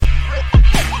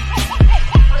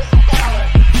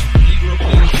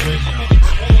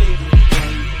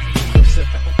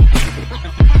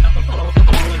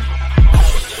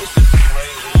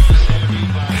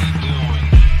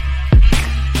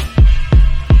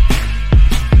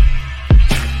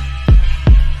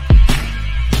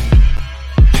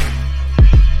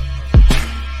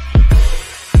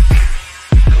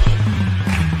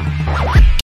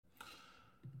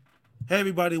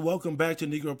everybody, welcome back to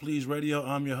Negro Please Radio.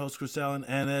 I'm your host, Chris Allen,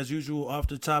 and as usual, off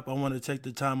the top, I want to take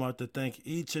the time out to thank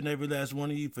each and every last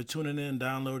one of you for tuning in,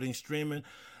 downloading, streaming.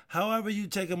 However you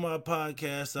taking my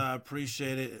podcast, I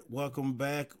appreciate it. Welcome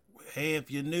back. Hey, if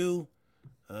you're new,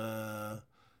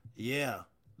 yeah,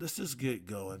 let's just get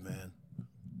going, man.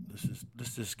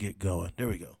 Let's just get going. There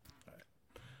we go. All right.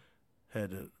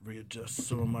 Had to readjust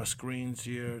some of my screens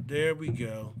here. There we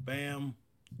go. Bam.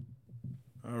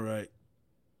 All right.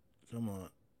 Come on.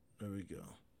 There we go.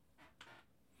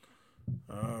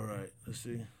 All right. Let's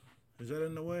see. Is that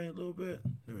in the way a little bit?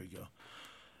 There we go.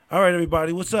 All right,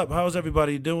 everybody. What's up? How's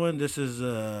everybody doing? This is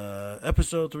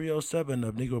episode 307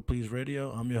 of Negro Please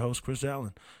Radio. I'm your host, Chris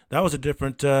Allen. That was a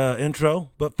different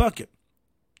intro, but fuck it.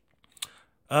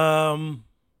 Yeah,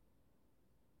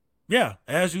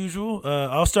 as usual,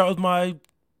 I'll start with my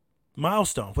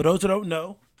milestone. For those who don't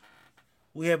know,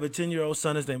 we have a 10-year-old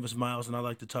son. His name is Miles, and I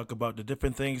like to talk about the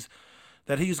different things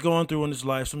that he's going through in his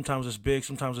life. Sometimes it's big,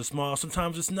 sometimes it's small,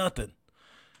 sometimes it's nothing.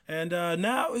 And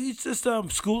now he's just,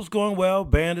 school's going well,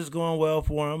 band is going well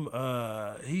for him.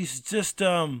 He's just,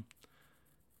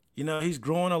 he's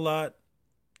growing a lot.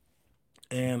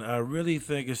 And I really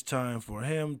think it's time for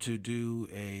him to do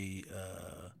a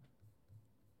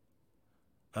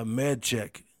med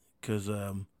check, because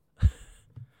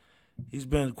he's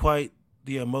been quite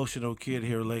the emotional kid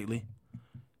here lately.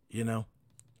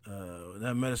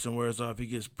 That medicine wears off, he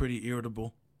gets pretty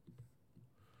irritable.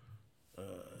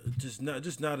 Just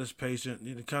not as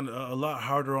patient. Kind of a lot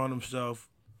harder on himself.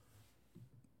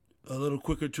 A little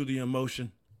quicker to the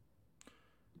emotion.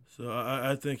 So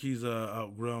I think he's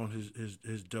outgrown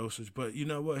his dosage. But you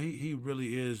know what? He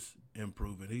really is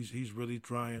improving. He's really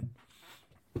trying.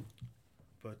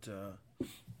 But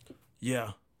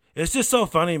yeah, it's just so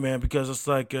funny, man, because it's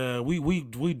like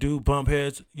we do bump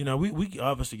heads. We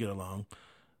obviously get along,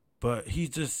 but he's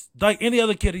just like any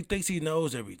other kid. He thinks he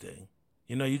knows everything.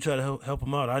 You try to help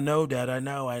him out. I know, Dad. I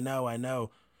know.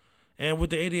 And with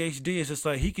the ADHD, it's just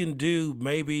like he can do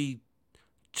maybe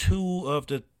 2 of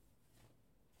the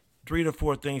 3 to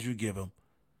 4 things you give him.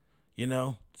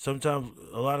 Sometimes,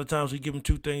 a lot of times we give him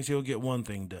 2 things, he'll get 1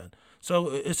 thing done. So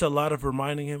it's a lot of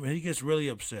reminding him, and he gets really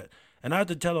upset. And I have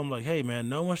to tell him, like, hey, man,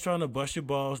 no one's trying to bust your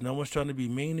balls. No one's trying to be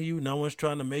mean to you. No one's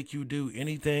trying to make you do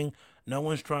anything. No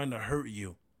one's trying to hurt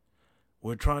you.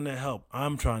 We're trying to help.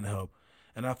 I'm trying to help.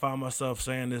 And I found myself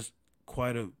saying this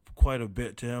quite a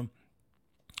bit to him.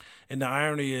 And the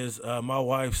irony is my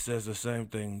wife says the same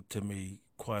thing to me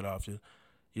quite often.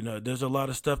 There's a lot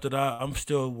of stuff that I'm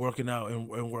still working out and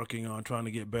working on, trying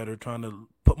to get better, trying to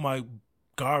put my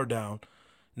guard down,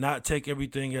 not take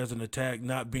everything as an attack,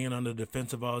 not being on the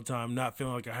defensive all the time, not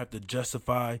feeling like I have to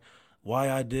justify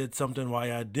why I did something,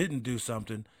 why I didn't do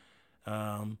something.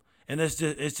 And it's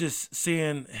just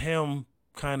seeing him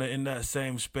kind of in that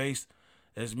same space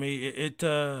as me.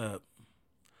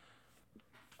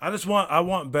 I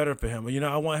want better for him.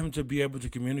 I want him to be able to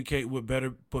communicate with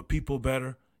people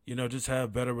better. Just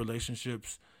have better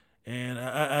relationships. And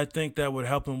I think that would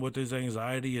help him with his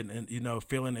anxiety and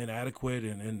feeling inadequate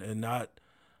and not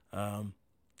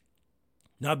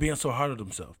being so hard on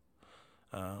himself.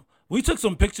 We took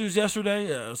some pictures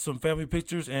yesterday, some family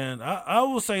pictures, and I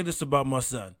will say this about my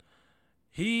son.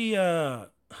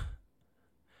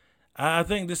 I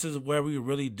think this is where we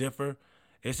really differ.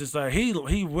 It's just like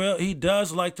he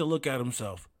does like to look at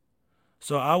himself.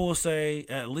 So I will say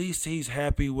at least he's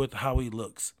happy with how he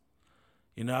looks.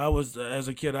 As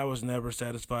a kid, I was never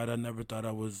satisfied. I never thought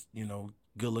I was,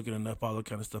 good looking enough, all that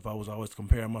kind of stuff. I was always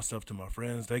comparing myself to my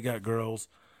friends. They got girls.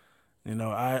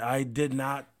 I did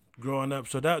not growing up.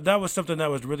 So that was something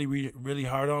that was really, really, really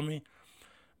hard on me.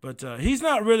 But he's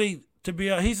not really,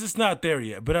 he's just not there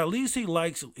yet. But at least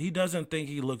he doesn't think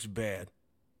he looks bad.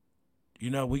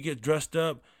 We get dressed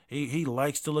up. He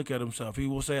likes to look at himself. He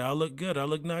will say, I look good. I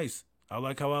look nice. I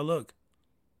like how I look.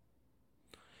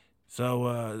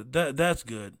 So that's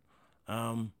good.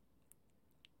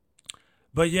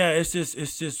 But yeah, it's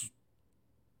just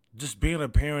being a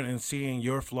parent and seeing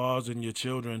your flaws in your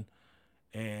children,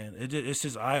 and it's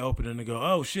just eye opening to go,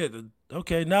 oh shit,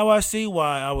 okay, now I see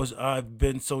why I've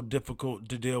been so difficult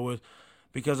to deal with,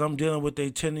 because I'm dealing with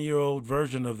a 10-year-old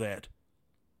version of that.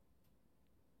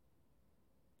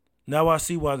 Now I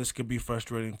see why this could be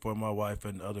frustrating for my wife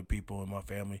and other people in my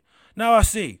family. Now I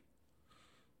see.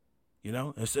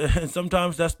 And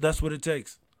sometimes that's what it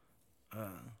takes.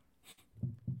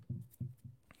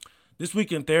 This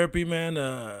week in therapy, man,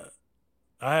 I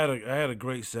had a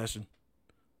great session.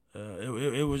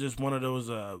 It was just one of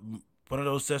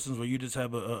those sessions where you just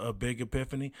have a big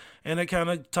epiphany, and it kind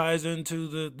of ties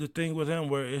into the thing with him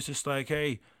where it's just like,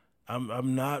 hey,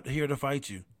 I'm not here to fight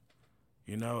you.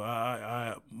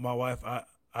 My wife, I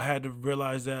had to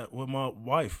realize that with my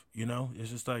wife. It's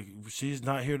just like she's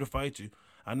not here to fight you.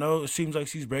 I know it seems like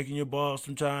she's breaking your balls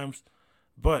sometimes,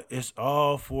 but it's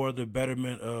all for the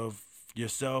betterment of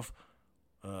yourself,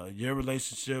 your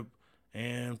relationship,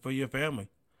 and for your family.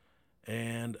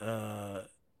 And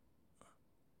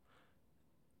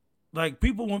like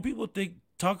people, when people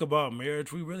talk about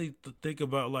marriage, we really think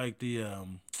about like we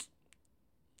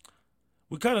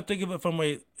kind of think of it from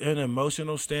an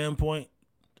emotional standpoint,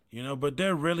 but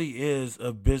there really is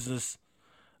a business,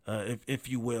 if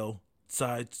you will,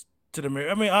 side to the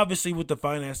marriage. I mean, obviously with the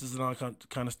finances and all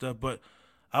kind of stuff, but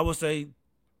I would say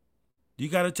you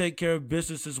got to take care of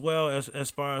business as well,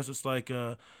 as far as it's like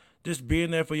just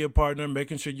being there for your partner,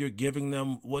 making sure you're giving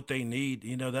them what they need.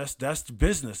 That's the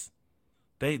business.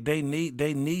 They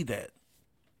need that.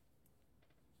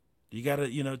 You got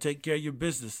to take care of your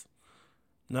business,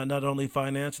 not only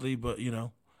financially, but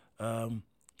um,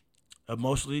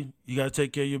 emotionally. You got to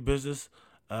take care of your business.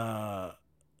 Uh,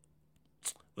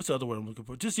 what's the other word I'm looking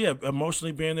for? Just yeah,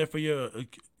 emotionally being there for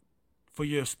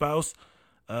your spouse,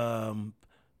 um,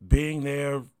 being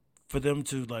there for them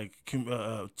to like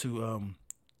to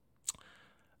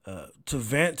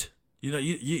vent.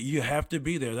 You have to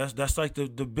be there. That's like the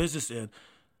business end.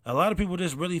 A lot of people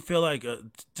just really feel like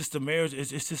just the marriage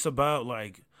is it's just about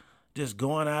like just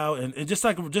going out and just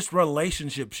like just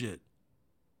relationship shit.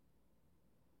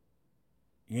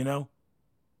 You know,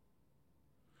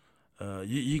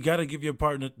 you got to give your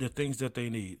partner the things that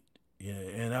they need. Yeah,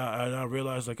 and I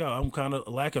realized like, oh, I'm kind of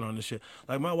lacking on this shit.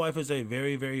 Like my wife is a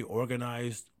very very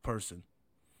organized person.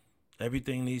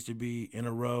 Everything needs to be in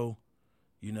a row.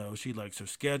 She likes her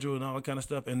schedule and all that kind of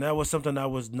stuff. And that was something I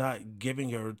was not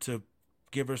giving her to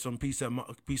give her some peace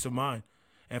of mind.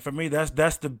 And for me, that's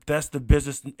the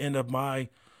business end of my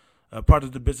part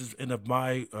of the business end of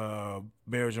my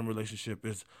marriage and relationship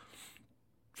is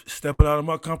stepping out of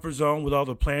my comfort zone with all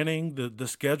the planning, the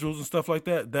schedules and stuff like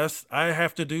that. That's I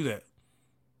have to do that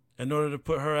in order to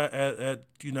put her at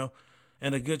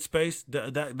in a good space.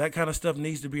 That kind of stuff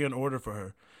needs to be in order for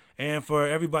her, and for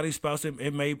everybody's spouse,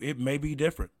 it may be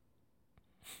different.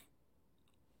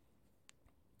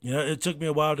 It took me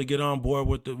a while to get on board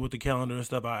with the calendar and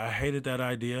stuff. I hated that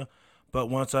idea, but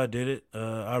once I did it,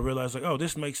 I realized like, oh,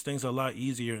 this makes things a lot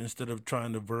easier instead of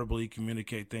trying to verbally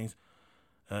communicate things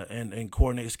and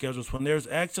coordinate schedules. When there's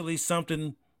actually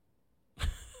something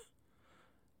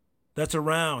that's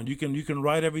around, you can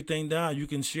write everything down. You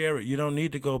can share it. You don't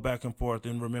need to go back and forth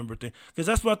and remember things because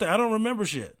that's what I don't remember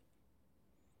shit.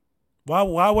 Why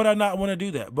would I not want to do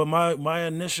that? But my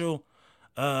initial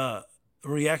uh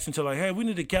reaction to like, hey, we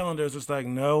need a calendar. It's just like,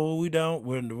 no, we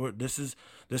don't. This is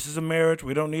a marriage.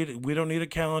 We don't need a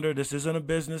calendar. This isn't a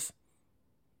business.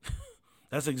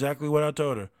 That's exactly what I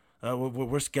told her.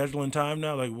 We're scheduling time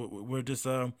now. Like we're just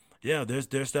yeah.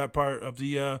 There's that part of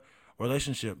the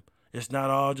relationship. It's not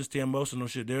all just the emotional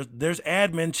shit. There's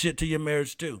admin shit to your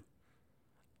marriage too.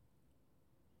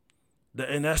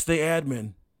 And that's the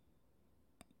admin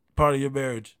part of your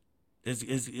marriage.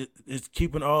 It's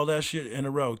keeping all that shit in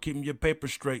a row, keeping your paper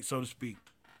straight, so to speak.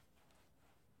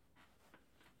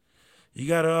 You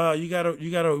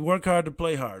gotta work hard to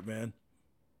play hard, man.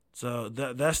 So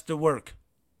that's the work.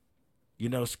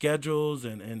 Schedules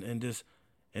and just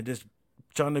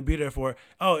trying to be there for it.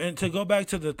 Oh, and to go back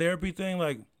to the therapy thing,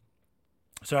 like,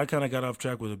 so I kind of got off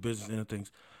track with the business end of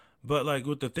things, but like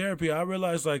with the therapy, I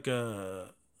realized like and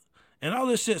all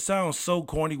this shit sounds so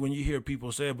corny when you hear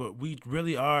people say it, but we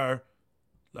really are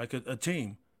like a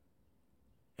team.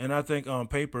 And I think on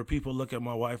paper, people look at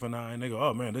my wife and I, and they go,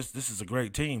 "Oh man, this is a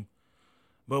great team."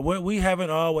 But we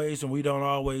haven't always, and we don't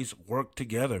always work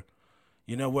together.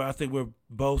 Where I think we're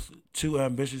both two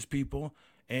ambitious people,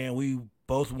 and we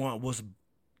both want what's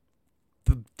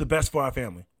the best for our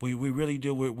family. We really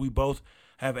do. We both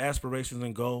have aspirations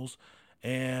and goals,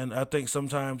 and I think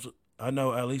sometimes I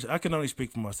know at least I can only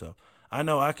speak for myself. I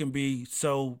know I can be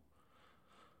so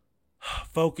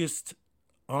focused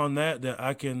on that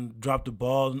I can drop the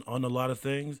ball on a lot of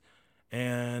things,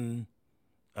 and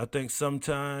I think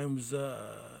sometimes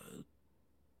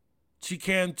she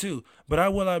can too. But I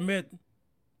will admit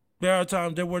there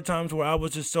were times where I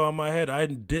was just so in my head I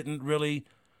didn't really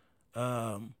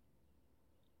um,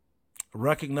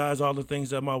 recognize all the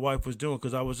things that my wife was doing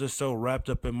because I was just so wrapped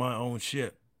up in my own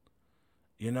shit,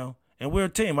 And we're a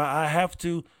team. I have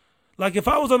to, like, if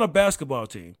I was on a basketball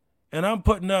team and I'm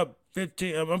putting up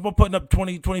 15, I'm putting up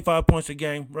 20, 25 points a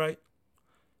game, right?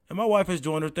 And my wife is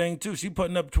doing her thing too. She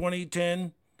putting up 20,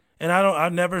 10, and I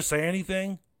never say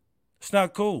anything. It's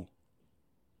not cool.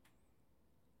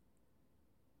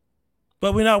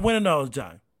 But we're not winning all the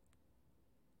time.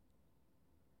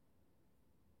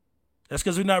 That's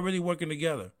because we're not really working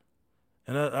together.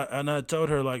 And I told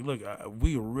her like, look, I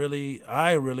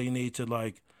really need to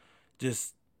like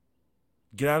just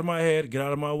get out of my head, get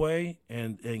out of my way,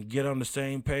 and get on the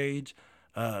same page.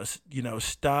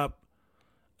 Stop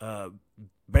uh,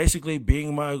 basically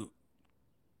being my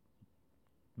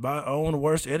own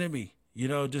worst enemy.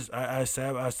 Just I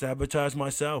sabotage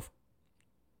myself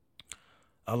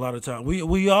a lot of time.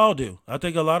 We all do. I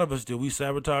think a lot of us do. We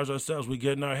sabotage ourselves. We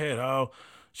get in our head. Oh,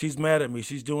 she's mad at me.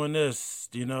 She's doing this.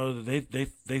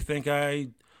 They think I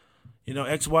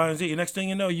X, Y, and Z. The next thing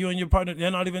you know, you and your partner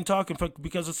they're not even talking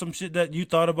because of some shit that you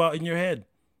thought about in your head.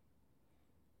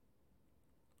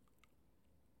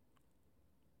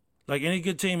 Like any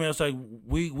good team, man, it's like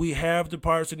we have the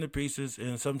parts and the pieces,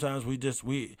 and sometimes we it's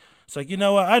like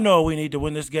what, I know we need to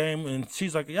win this game, and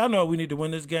she's like, yeah, I know we need to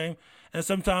win this game, and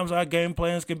sometimes our game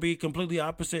plans can be completely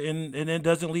opposite, and it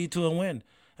doesn't lead to a win.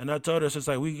 And I told her it's just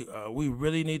like we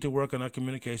really need to work on our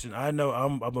communication. I know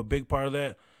I'm a big part of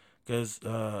that because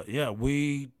yeah,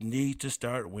 we need to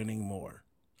start winning more.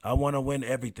 I want to win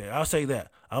everything. I'll say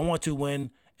that I want to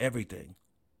win everything.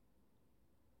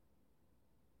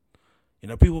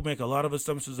 People make a lot of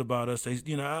assumptions about us. We're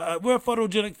a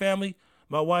photogenic family.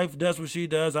 My wife does what she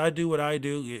does. I do what I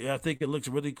do. I think it looks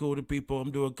really cool to people. I'm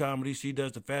doing comedy. She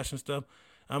does the fashion stuff.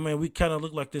 I mean, we kind of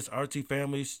look like this artsy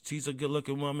family. She's a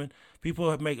good-looking woman. People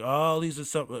have make all these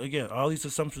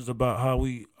assumptions about how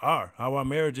we are, how our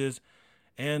marriage is,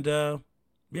 and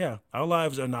yeah, our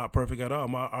lives are not perfect at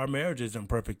all. Our marriage isn't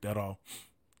perfect at all.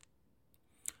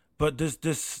 But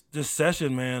this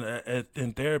session, man,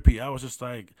 in therapy, I was just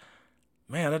like,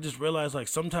 man, I just realized like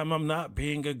sometimes I'm not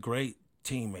being a great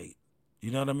teammate.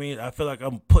 You know what I mean? I feel like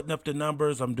I'm putting up the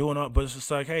numbers, I'm doing all, but it's just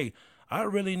like, hey, I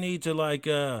really need to like,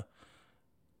 I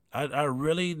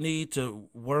really need to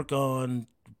work on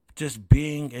just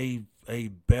being a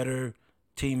better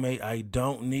teammate. I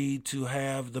don't need to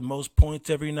have the most points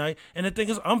every night, and the thing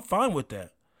is, I'm fine with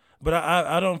that. But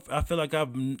I don't. I feel like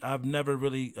I've never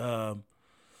really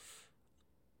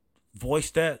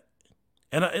voiced that.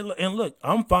 And look,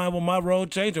 I'm fine with my role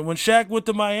changing. When Shaq went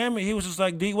to Miami, he was just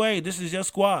like, D Wade, this is your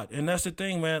squad. And that's the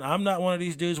thing, man. I'm not one of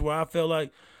these dudes where I feel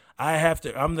like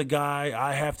I'm the guy,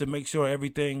 I have to make sure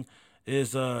everything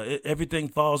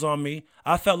falls on me.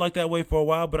 I felt like that way for a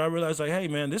while, but I realized like, hey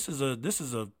man, this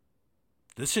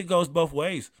shit goes both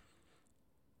ways.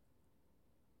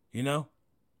 You know?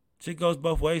 Shit goes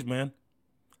both ways, man.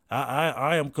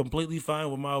 I am completely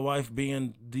fine with my wife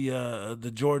being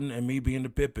the Jordan and me being the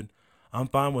Pippen. I'm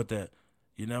fine with that.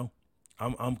 You know,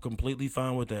 I'm completely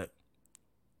fine with that.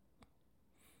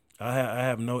 I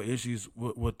have no issues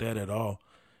with that at all.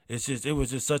 It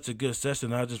was just such a good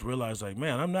session. I just realized like,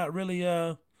 man, I'm not really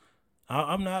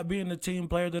I'm not being the team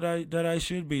player that I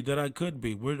should be, that I could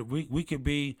be. We could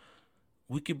be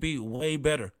way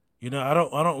better. I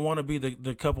don't want to be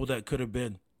the couple that could have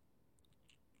been,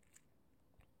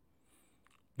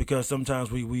 because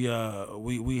sometimes we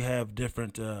have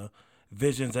different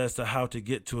visions as to how to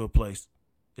get to a place.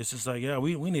 It's just like, yeah,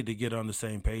 we need to get on the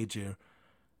same page here.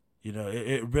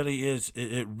 It really is.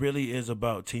 It really is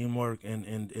about teamwork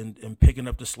and picking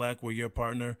up the slack where your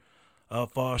partner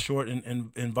falls short,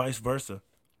 and vice versa.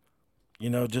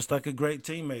 Just like a great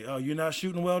teammate. Oh, you're not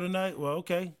shooting well tonight? Well,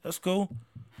 okay, that's cool.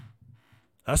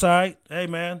 That's all right. Hey,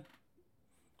 man,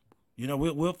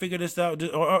 we'll figure this out.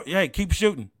 Or hey, keep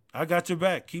shooting. I got your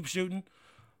back. Keep shooting.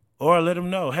 Or let them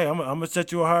know, hey, I'm gonna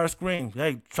set you a higher screen.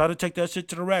 Hey, try to take that shit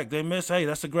to the rack. They miss. Hey,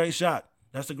 that's a great shot.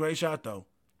 That's a great shot though.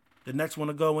 The next one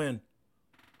to go in.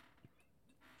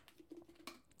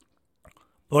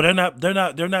 Well, they're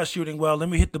not shooting well. Let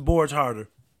me hit the boards harder.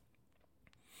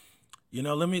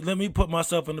 Let me put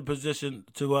myself in the position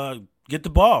to get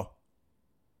the ball.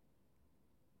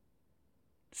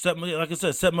 Like I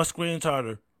said, set my screens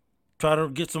harder. Try to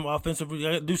get some offensive.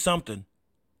 Do something.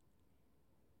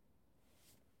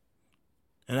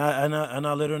 And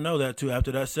I let her know that too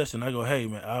after that session. I go, hey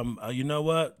man, you know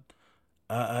what?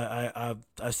 I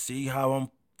see how I'm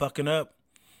fucking up,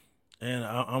 and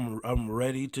I'm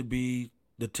ready to be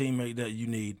the teammate that you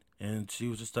need. And she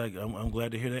was just like, I'm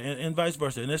glad to hear that, and vice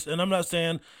versa. And I'm not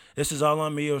saying this is all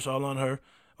on me or it's all on her,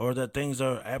 or that things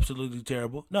are absolutely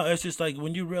terrible. No, it's just like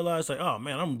when you realize like, oh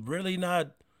man, I'm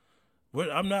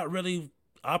not really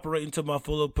operating to my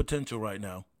full potential right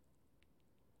now.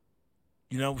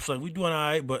 It's like we doing all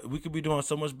right, but we could be doing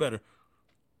so much better,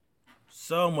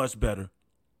 so much better.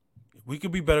 We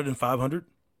could be better than 500,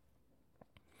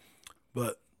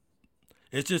 but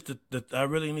it's just that I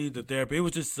really need the therapy. It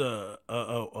was just a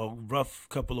rough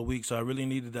couple of weeks. So I really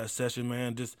needed that session,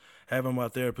 man. Just having my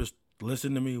therapist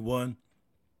listen to me, one,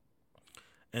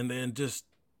 and then just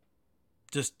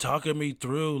just talking me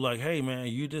through, like, hey man,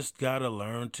 you just gotta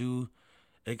learn to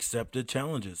accept the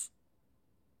challenges.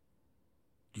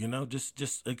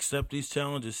 Just accept these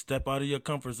challenges. Step out of your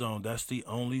comfort zone. That's the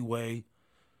only way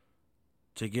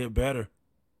to get better.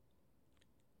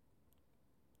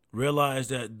 Realize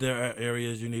that there are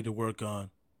areas you need to work on.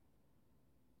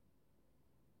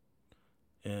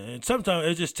 And sometimes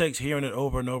it just takes hearing it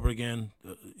over and over again,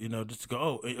 just to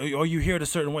go, or you hear it a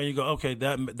certain way, and you go, okay,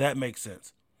 that makes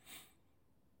sense.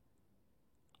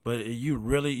 But you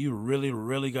really,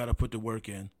 really got to put the work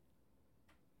in.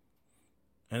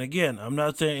 And again, I'm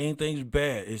not saying anything's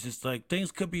bad. It's just like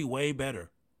things could be way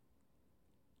better.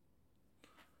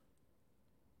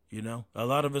 A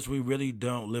lot of us, we really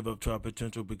don't live up to our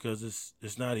potential because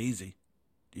it's not easy.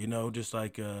 Just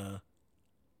like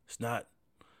it's not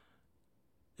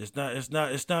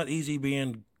it's not easy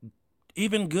being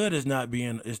even good is not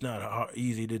being it's not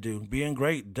easy to do. Being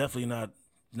great definitely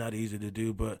not easy to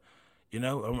do, but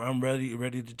I'm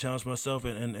ready to challenge myself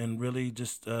and really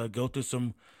just go through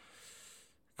some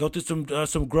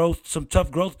growth, some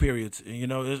tough growth periods.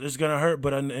 It's gonna hurt,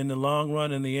 but in the long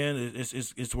run, in the end,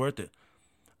 it's worth it.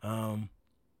 Um,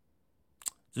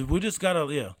 we just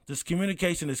gotta, yeah. Just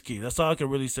communication is key. That's all I can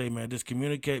really say, man. Just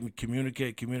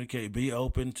communicate. Be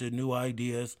open to new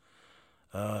ideas,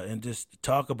 and just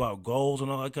talk about goals and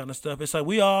all that kind of stuff. It's like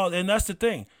and that's the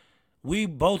thing. We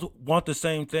both want the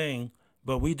same thing,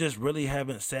 but we just really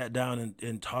haven't sat down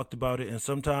and talked about it. And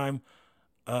sometimes,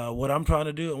 what I'm trying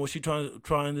to do and what she's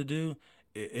trying to do,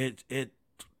 it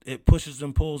pushes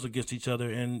and pulls against each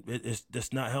other, and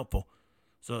it's not helpful.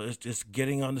 So it's just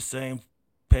getting on the same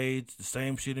page, the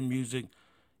same sheet of music,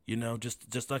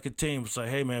 just like a team. It's like,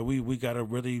 hey man, we gotta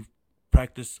really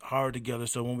practice hard together.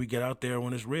 So when we get out there,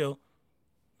 when it's real,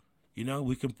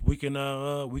 we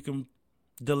can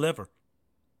deliver.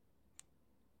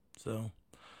 So,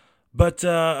 but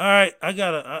all right, I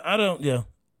don't, yeah.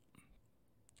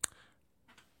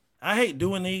 I hate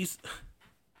doing these.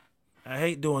 I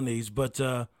hate doing these, but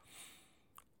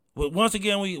once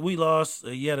again, we lost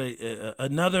yet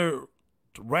another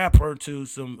rapper to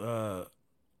some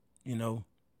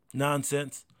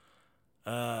nonsense.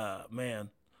 Man,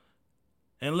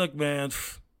 and look, man,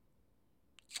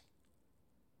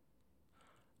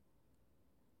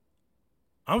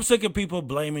 I'm sick of people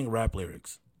blaming rap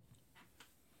lyrics.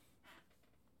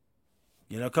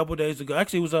 A couple days ago,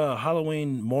 actually, it was a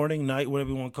Halloween morning, night,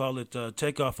 whatever you want to call it.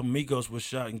 Takeoff Amigos was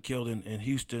shot and killed in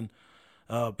Houston.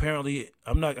 Apparently,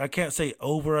 I can't say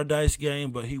over a dice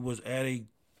game, but he was at a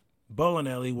bowling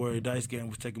alley where a dice game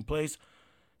was taking place.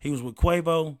 He was with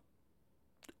Quavo.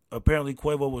 Apparently,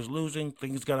 Quavo was losing.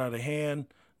 Things got out of hand.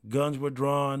 Guns were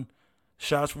drawn.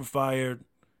 Shots were fired.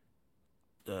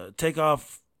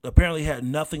 Takeoff apparently had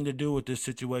nothing to do with this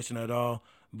situation at all,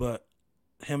 but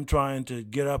him trying to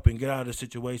get up and get out of the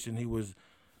situation, he was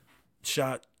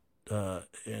shot,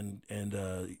 and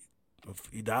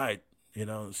he died. It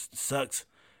sucks.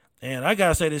 And I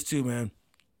gotta say this too, man.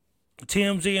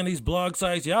 TMZ and these blog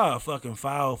sites, y'all are fucking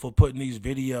foul for putting these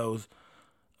videos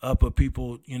up of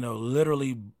people,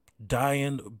 literally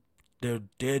dying, their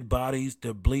dead bodies,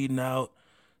 they're bleeding out,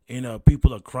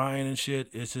 people are crying and shit.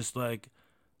 It's just like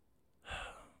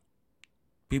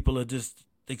people are just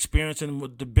experiencing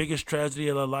the biggest tragedy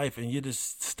of their life, and you're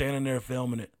just standing there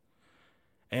filming it.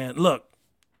 And look,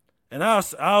 and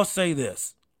I'll say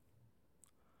this.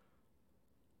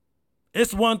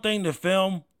 It's one thing to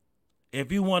film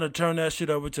if you want to turn that shit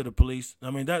over to the police. I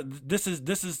mean, this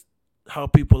is how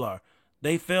people are.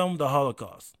 They filmed the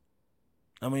Holocaust.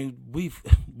 I mean,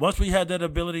 once we had that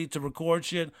ability to record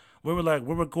shit, we're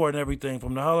recording everything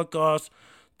from the Holocaust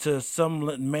to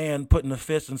some man putting a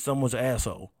fist in someone's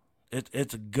asshole.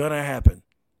 It's gonna happen.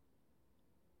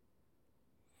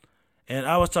 And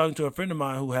I was talking to a friend of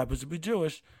mine who happens to be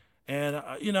Jewish, and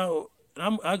I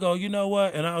go, you know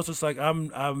what? And I was just like,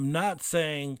 I'm not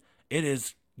saying it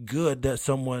is good that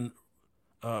someone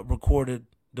recorded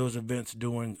those events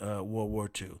during World War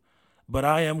II, but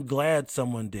I am glad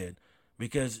someone did,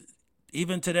 because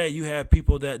even today you have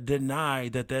people that deny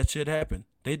that shit happened.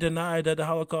 They deny that the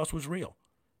Holocaust was real.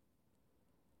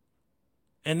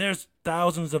 And there's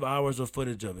thousands of hours of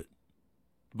footage of it.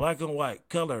 Black and white,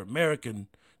 color, American,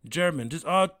 German, just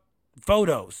all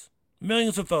photos.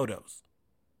 Millions of photos.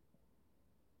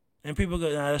 And people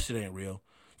go, nah, that shit ain't real.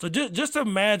 So just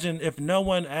imagine if no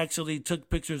one actually took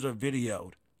pictures or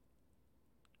videoed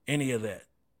any of that.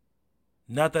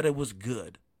 Not that it was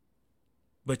good.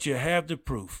 But you have the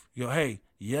proof. Hey,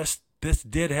 yes, this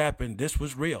did happen. This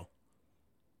was real.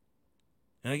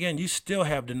 And again, you still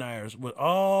have deniers with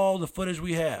all the footage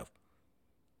we have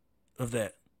of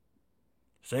that.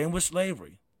 Same with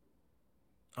slavery.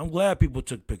 I'm glad people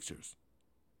took pictures.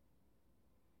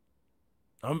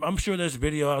 I'm sure there's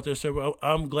video out there. So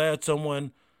I'm glad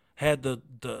someone had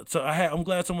I'm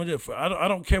glad someone did. I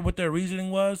don't care what their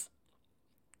reasoning was,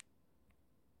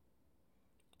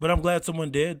 but I'm glad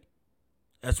someone did.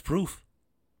 That's proof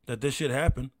that this shit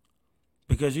happened.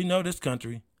 Because this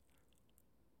country.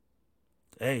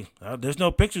 Hey, there's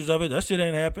no pictures of it. That shit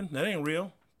ain't happened. That ain't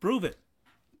real. Prove it.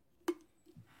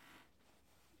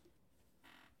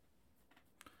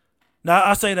 Now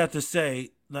I say that to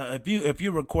say, now if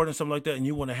you're recording something like that and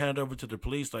you want to hand it over to the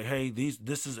police, like, hey,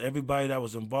 this is everybody that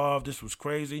was involved. This was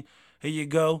crazy. Here you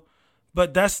go.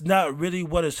 But that's not really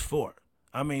what it's for.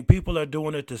 I mean, people are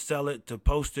doing it to sell it, to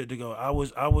post it, to go, I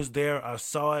was there, I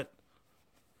saw it.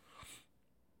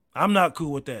 I'm not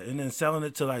cool with that. And then selling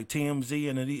it to like TMZ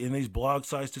and these blog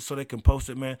sites just so they can post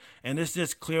it, man. And it's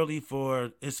just clearly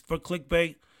it's for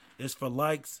clickbait, it's for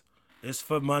likes, it's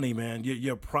for money, man.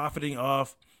 You're profiting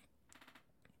off,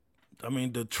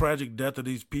 the tragic death of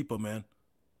these people, man.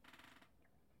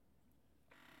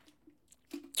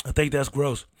 I think that's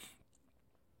gross.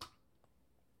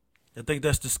 I think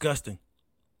that's disgusting.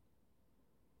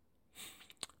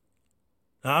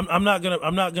 Now, I'm not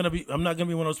gonna be one of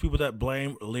those people that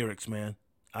blame lyrics, man.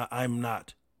 I'm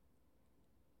not.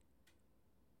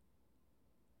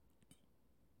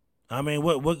 I mean,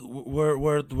 what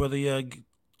were the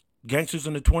gangsters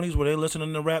in the 20s? Were they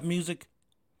listening to rap music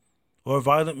or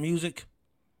violent music?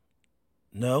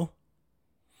 No.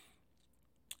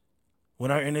 When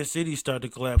our inner cities started to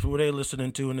collapse, what were they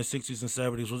listening to in the 60s and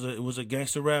 70s? Was it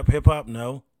gangster rap, hip hop?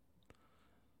 No.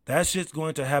 That shit's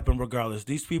going to happen regardless.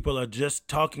 These people are just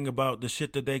talking about the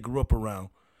shit that they grew up around.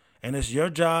 And it's your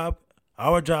job,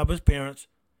 our job as parents,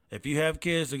 if you have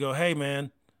kids, to go, hey,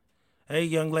 man, hey,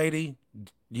 young lady,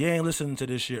 you ain't listening to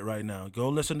this shit right now. Go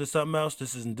listen to something else.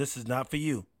 This is not for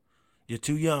you. You're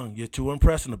too young. You're too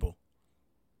impressionable.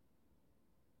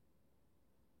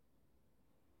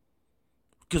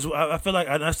 Because I feel like,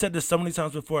 and I've said this so many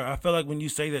times before, I feel like when you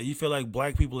say that, you feel like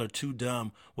black people are too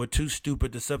dumb or too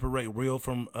stupid to separate real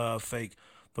from fake,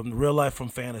 from real life from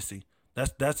fantasy.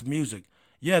 That's music.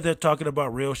 Yeah, they're talking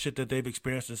about real shit that they've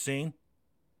experienced and seen,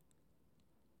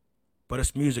 but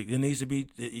it's music. It needs to be,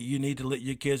 you need to let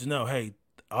your kids know, hey,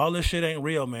 all this shit ain't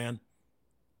real, man.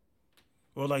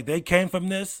 Or like, they came from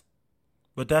this,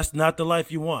 but that's not the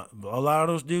life you want. A lot of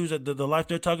those dudes, the life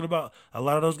they're talking about, a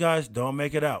lot of those guys don't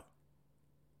make it out.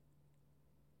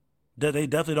 They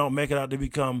definitely don't make it out to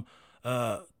become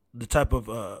the type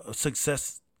of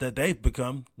success that they've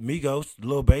become. Migos,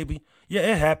 Lil Baby. Yeah,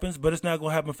 it happens, but it's not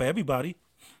going to happen for everybody.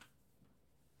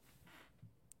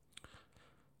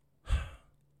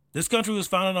 This country was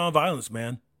founded on violence,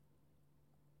 man.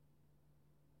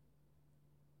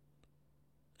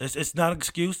 It's not an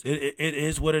excuse. It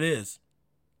is what it is.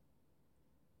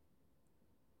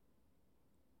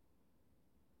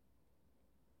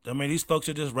 I mean, these folks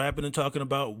are just rapping and talking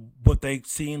about what they've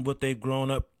seen, what they've grown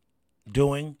up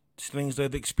doing, things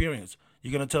they've experienced.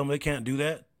 You're going to tell them they can't do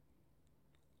that?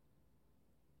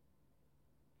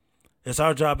 It's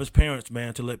our job as parents,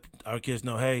 man, to let our kids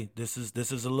know, hey, this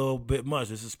is a little bit much.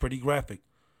 This is pretty graphic.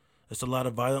 It's a lot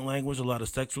of violent language, a lot of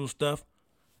sexual stuff.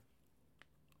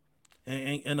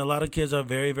 And a lot of kids are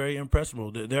very, very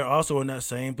impressionable. They're also in that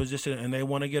same position, and they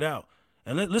want to get out.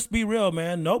 And let's be real,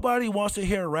 man. Nobody wants to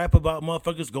hear rap about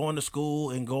motherfuckers going to school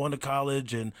and going to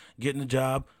college and getting a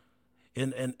job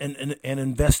and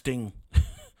investing.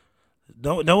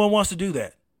 No one wants to do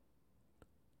that.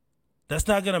 That's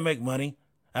not gonna make money.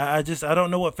 I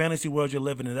don't know what fantasy world you're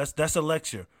living in. That's a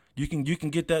lecture. You can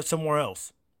get that somewhere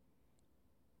else.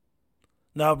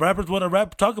 Now rappers want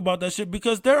to talk about that shit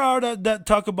because there are that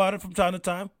talk about it from time to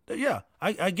time. Yeah,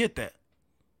 I get that.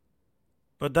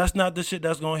 But that's not the shit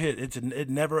that's gonna hit. It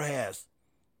never has.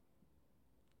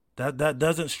 That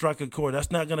doesn't strike a chord.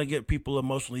 That's not gonna get people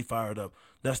emotionally fired up.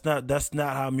 That's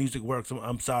not how music works.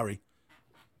 I'm sorry.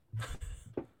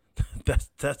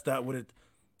 that's not what it.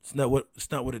 It's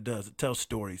not what it does. It tells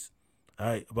stories, all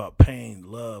right, about pain,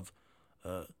 love,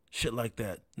 shit like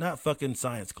that. Not fucking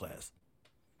science class.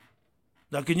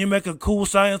 Now, can you make a cool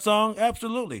science song?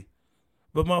 Absolutely.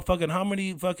 But motherfucking, how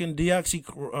many fucking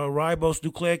deoxyribose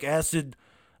nucleic acid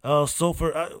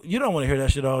sulfur. You don't want to hear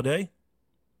that shit all day.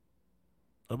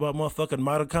 About motherfucking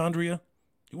mitochondria.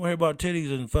 You want to hear about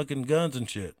titties and fucking guns and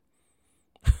shit.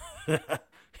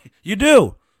 You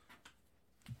do.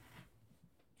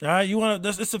 All right,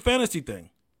 it's a fantasy thing.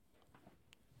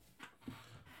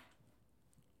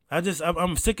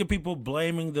 I'm sick of people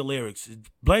blaming the lyrics.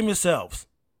 Blame yourselves.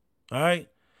 All right?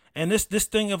 And this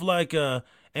thing of like,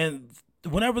 and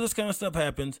whenever this kind of stuff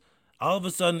happens, all of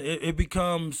a sudden it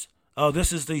becomes oh,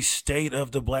 this is the state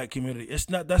of the black community. It's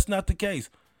not. That's not the case.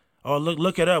 Oh,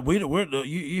 look it up. You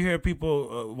hear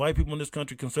people, white people in this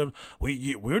country, conservative.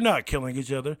 We're not killing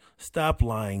each other. Stop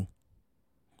lying.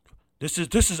 This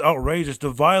is outrageous.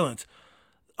 The violence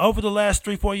over the last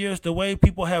 3-4 years, the way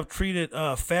people have treated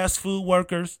fast food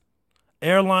workers,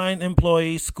 airline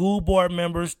employees, school board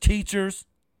members, teachers,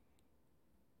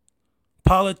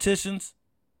 politicians.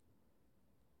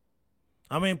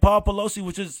 I mean, Paul Pelosi,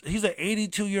 he's an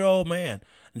 82-year-old man,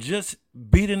 just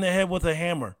beat in the head with a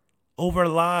hammer over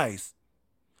lies.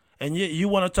 And you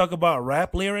want to talk about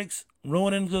rap lyrics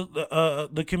ruining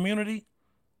the community?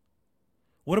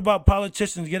 What about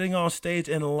politicians getting on stage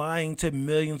and lying to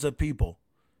millions of people?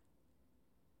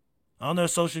 On their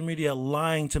social media,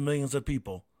 lying to millions of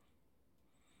people,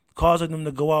 causing them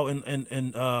to go out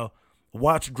and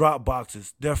watch drop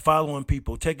boxes. They're following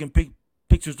people, taking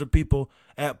pictures of people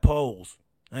at polls.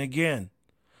 And again,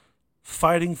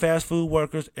 fighting fast food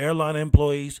workers, airline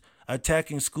employees,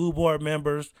 attacking school board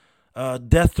members,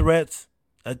 death threats,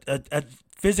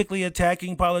 physically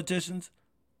attacking politicians.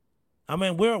 I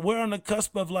mean, we're on the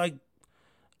cusp of like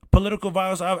political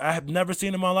violence I have never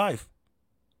seen in my life.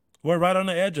 We're right on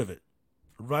the edge of it.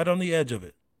 Right on the edge of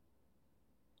it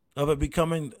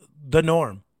becoming the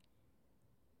norm.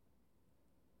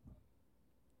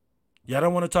 Yeah, I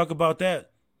don't want to talk about that.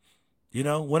 You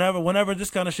know, whenever this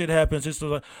kind of shit happens, it's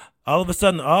like all of a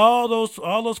sudden all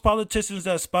those politicians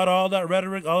that spout all that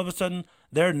rhetoric, all of a sudden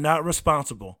they're not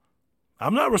responsible.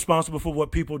 I'm not responsible for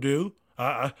what people do.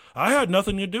 I had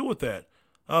nothing to do with that.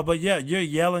 But yeah, you're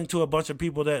yelling to a bunch of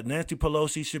people that Nancy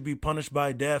Pelosi should be punished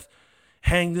by death,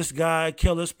 hang this guy,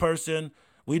 kill this person.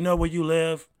 We know where you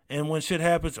live, and when shit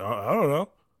happens, I don't know.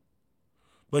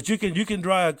 But you can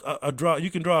draw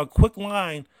a quick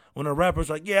line when a rapper's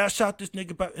like, yeah, I shot this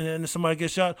nigga, and then somebody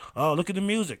gets shot. Oh, look at the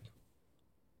music.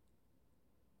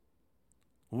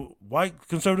 White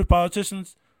conservative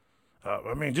politicians.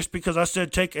 I mean, just because I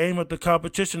said take aim at the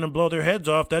competition and blow their heads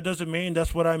off, that doesn't mean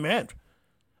that's what I meant.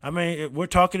 I mean, we're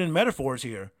talking in metaphors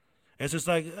here. It's just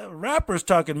like rappers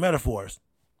talking metaphors.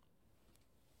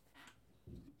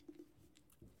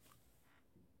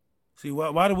 See,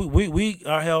 why do we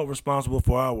are held responsible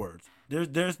for our words?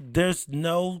 There's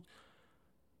no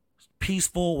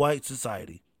peaceful white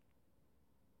society.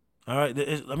 All right,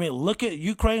 I mean, look at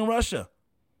Ukraine, Russia.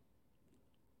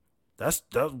 That's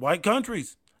white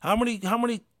countries. How many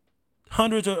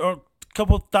hundreds or a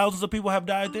couple thousands of people have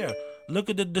died there? Look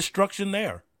at the destruction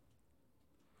there.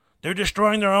 They're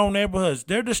destroying their own neighborhoods.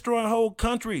 They're destroying whole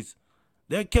countries.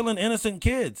 They're killing innocent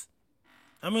kids.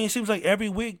 I mean, it seems like every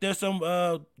week there's some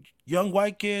young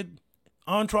white kid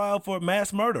on trial for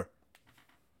mass murder.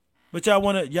 But y'all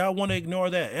want to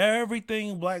ignore that.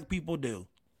 Everything black people do.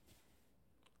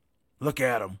 Look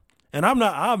at them. And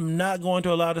I'm not going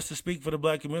to allow this to speak for the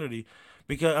black community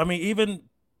because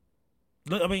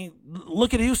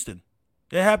look at Houston.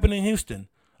 It happened in Houston.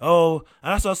 Oh,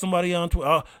 I saw somebody on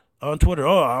Twitter.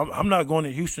 Oh, I'm not going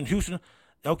to Houston. Houston.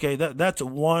 Okay, that's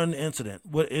one incident.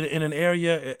 In an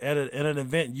area at an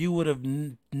event you would have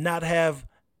not have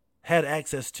had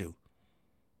access to.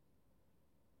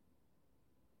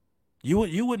 You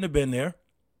wouldn't have been there.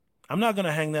 I'm not going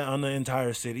to hang that on the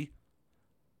entire city.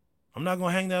 I'm not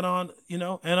going to hang that on, and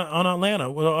on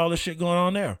Atlanta with all the shit going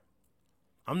on there.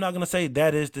 I'm not going to say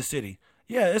that is the city.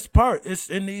 Yeah,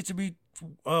 it needs to be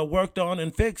worked on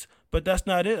and fixed, but that's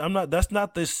not it. That's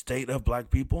not the state of black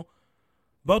people.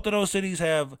 Both of those cities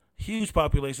have huge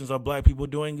populations of black people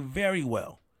doing very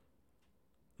well.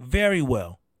 Very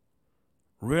well.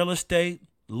 Real estate,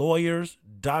 lawyers,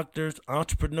 doctors,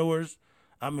 entrepreneurs.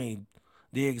 I mean,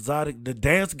 the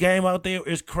dance game out there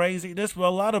is crazy. There's a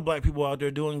lot of black people out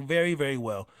there doing very, very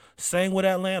well. Same with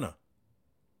Atlanta.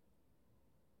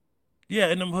 Yeah,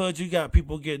 in them hoods, you got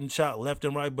people getting shot left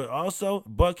and right, but also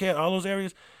Buckhead, all those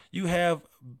areas, you have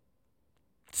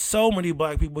so many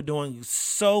black people doing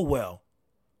so well.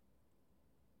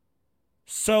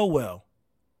 So well.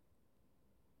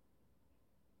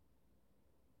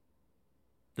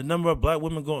 The number of black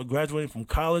women graduating from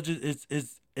colleges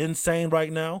is insane right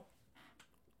now.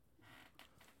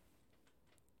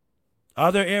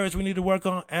 Are there areas we need to work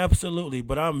on? Absolutely,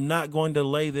 but I'm not going to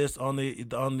lay this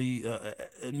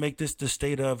make this the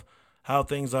state of how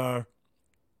things are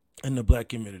in the black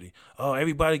community. Oh,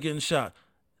 everybody getting shot.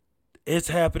 It's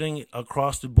happening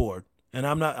across the board, and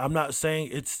I'm not saying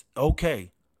it's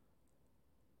okay.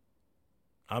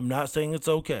 I'm not saying it's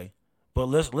okay, but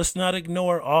let's not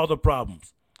ignore all the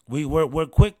problems. We're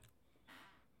quick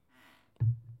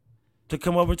to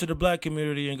come over to the black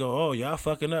community and go, oh, y'all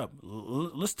fucking up.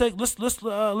 Let's back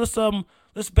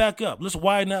up. Let's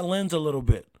widen that lens a little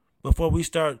bit before we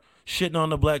start shitting on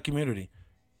the black community.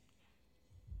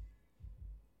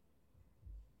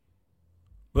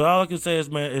 But all I can say is,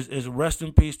 man, is rest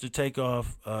in peace to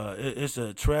Takeoff. It's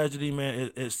a tragedy,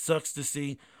 man. It sucks to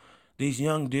see these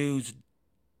young dudes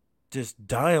just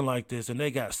dying like this, and they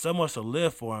got so much to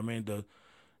live for. I mean,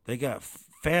 they got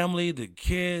family, the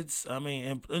kids. I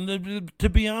mean, and to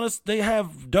be honest, they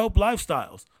have dope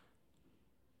lifestyles.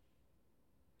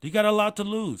 You got a lot to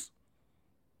lose.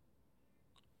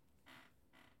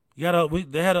 You got a, we,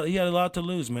 they had a, He had a lot to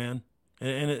lose, man,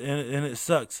 and it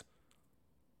sucks.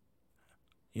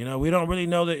 You know, we don't really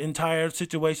know the entire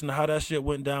situation of how that shit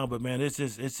went down, but man, it's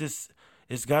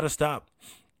got to stop.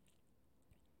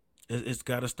 It's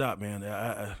got to stop,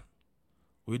 man.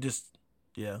 We just,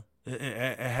 yeah,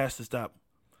 it has to stop.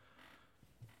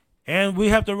 And we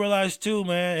have to realize too,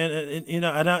 man, and you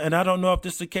know, and I don't know if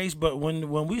this is the case, but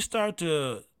when we start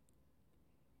to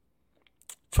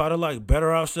try to like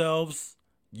better ourselves,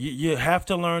 you have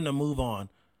to learn to move on.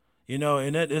 You know,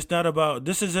 and it's not about,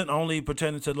 this isn't only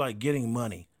pertaining to like getting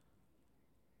money.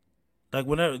 Like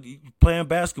whenever you playing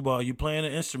basketball, you playing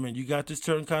an instrument, you got this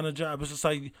certain kind of job. It's just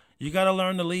like you got to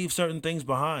learn to leave certain things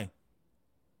behind.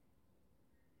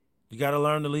 You got to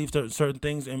learn to leave certain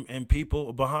things and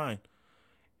people behind.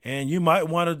 And you might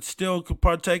want to still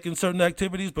partake in certain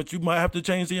activities, but you might have to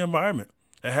change the environment.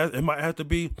 It might have to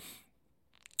be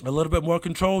a little bit more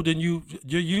controlled than you're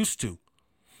used to.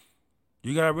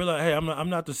 You gotta realize, hey, I'm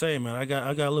not the same, man. I got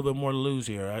a little bit more to lose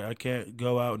here. I can't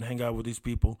go out and hang out with these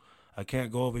people. I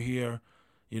can't go over here.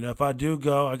 You know, if I do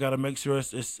go, I gotta make sure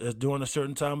it's during a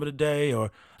certain time of the day,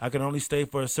 or I can only stay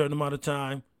for a certain amount of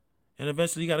time. And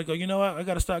eventually, you gotta go. You know what? I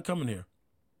gotta stop coming here.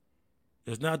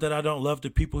 It's not that I don't love the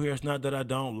people here. It's not that I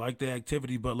don't like the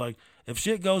activity, but like if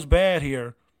shit goes bad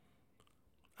here,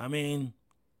 I mean,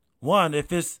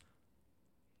 if it's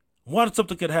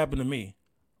something could happen to me.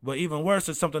 But even worse,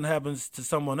 if something happens to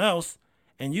someone else,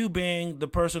 and you being the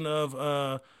person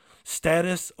of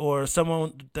status or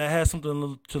someone that has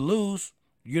something to lose,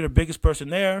 you're the biggest person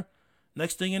there.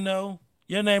 Next thing you know,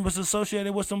 your name was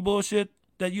associated with some bullshit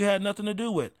that you had nothing to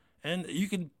do with. And you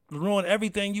can ruin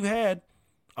everything you had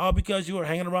all because you were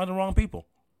hanging around the wrong people.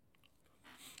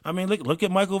 I mean, look at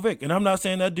Michael Vick. And I'm not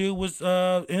saying that dude was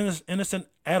innocent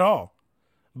at all.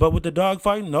 But with the dog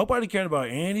fighting, nobody cared about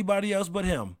anybody else but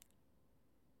him.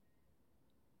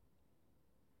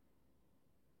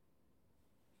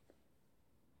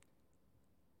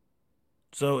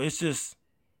 So it's just,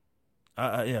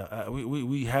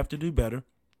 we have to do better.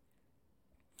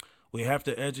 We have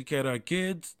to educate our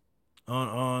kids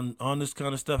on this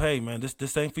kind of stuff. Hey, man,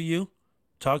 this ain't for you.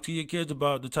 Talk to your kids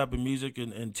about the type of music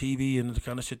and TV and the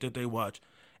kind of shit that they watch.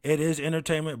 It is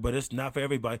entertainment, but it's not for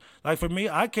everybody. Like for me,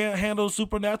 I can't handle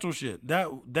supernatural shit.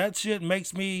 That shit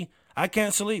makes me, I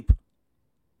can't sleep.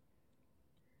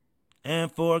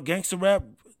 And for gangster rap,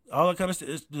 all that kind of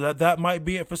stuff, that might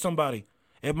be it for somebody.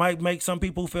 It might make some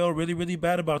people feel really, really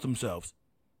bad about themselves.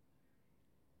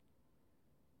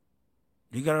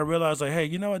 You gotta realize, like, hey,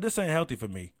 you know what? This ain't healthy for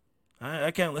me. I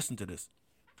can't listen to this.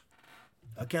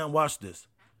 I can't watch this.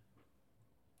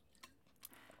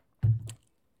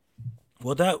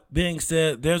 Well, that being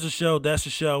said, there's a show. That's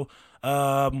a show.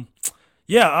 Um,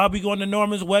 yeah, I'll be going to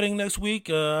Norman's wedding next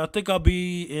week. I think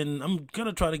I'm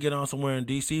gonna try to get on somewhere in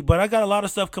DC, but I got a lot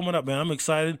of stuff coming up, man. I'm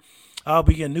excited. I'll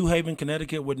be in New Haven,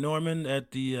 Connecticut with Norman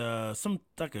at the some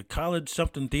like a college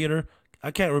something theater. I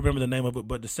can't remember the name of it,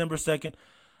 but December 2nd,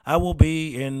 I will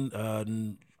be in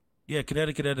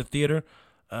Connecticut at a theater.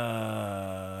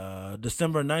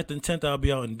 December 9th and 10th, I'll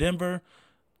be out in Denver.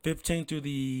 15th through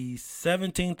the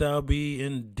 17th, I'll be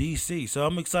in DC. So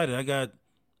I'm excited. I got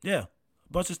a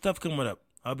bunch of stuff coming up.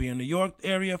 I'll be in New York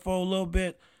area for a little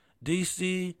bit,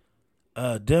 DC,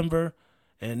 Denver,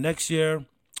 and next year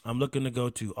I'm looking to go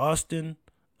to Austin,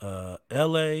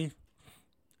 LA,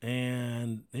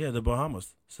 and the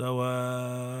Bahamas. So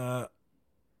all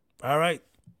right.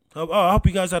 I hope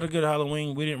you guys had a good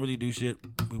Halloween. We didn't really do shit.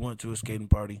 We went to a skating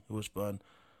party. It was fun.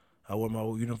 I wore my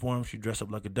old uniform. She dressed up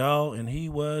like a doll, and he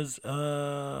was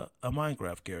a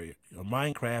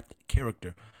Minecraft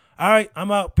character. All right, I'm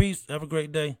out. Peace. Have a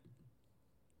great day.